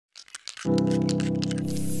We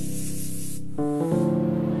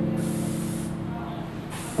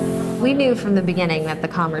knew from the beginning that the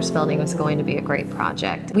Commerce Building was going to be a great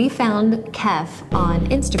project. We found KEF on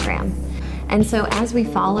Instagram. And so as we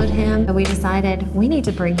followed him, we decided we need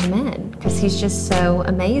to bring him in because he's just so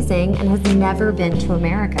amazing and has never been to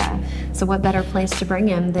America. So what better place to bring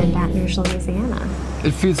him than Baton Rouge, Louisiana?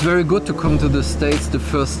 It feels very good to come to the States the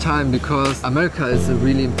first time because America is a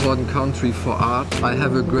really important country for art. I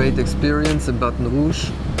have a great experience in Baton Rouge.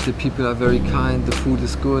 The people are very kind, the food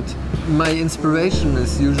is good. My inspiration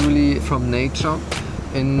is usually from nature.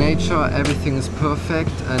 In nature, everything is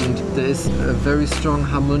perfect and there is a very strong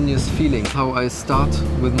harmonious feeling. How I start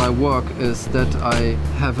with my work is that I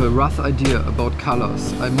have a rough idea about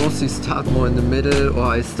colors. I mostly start more in the middle or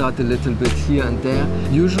I start a little bit here and there.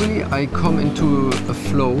 Usually I come into a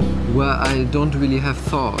flow where I don't really have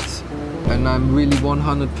thoughts. And I'm really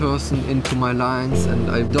 100% into my lines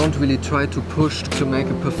and I don't really try to push to make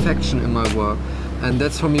a perfection in my work. And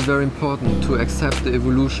that's for me very important, to accept the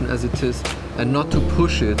evolution as it is and not to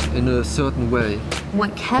push it in a certain way.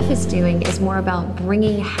 What KEF is doing is more about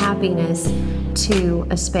bringing happiness to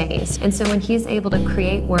a space. And so when he's able to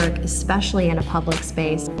create work, especially in a public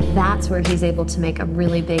space, that's where he's able to make a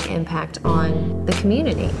really big impact on the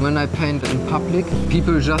community. When I paint in public,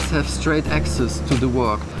 people just have straight access to the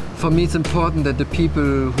work. For me it's important that the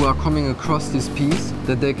people who are coming across this piece,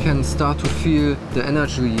 that they can start to feel the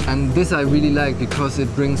energy. And this I really like because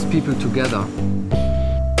it brings people together.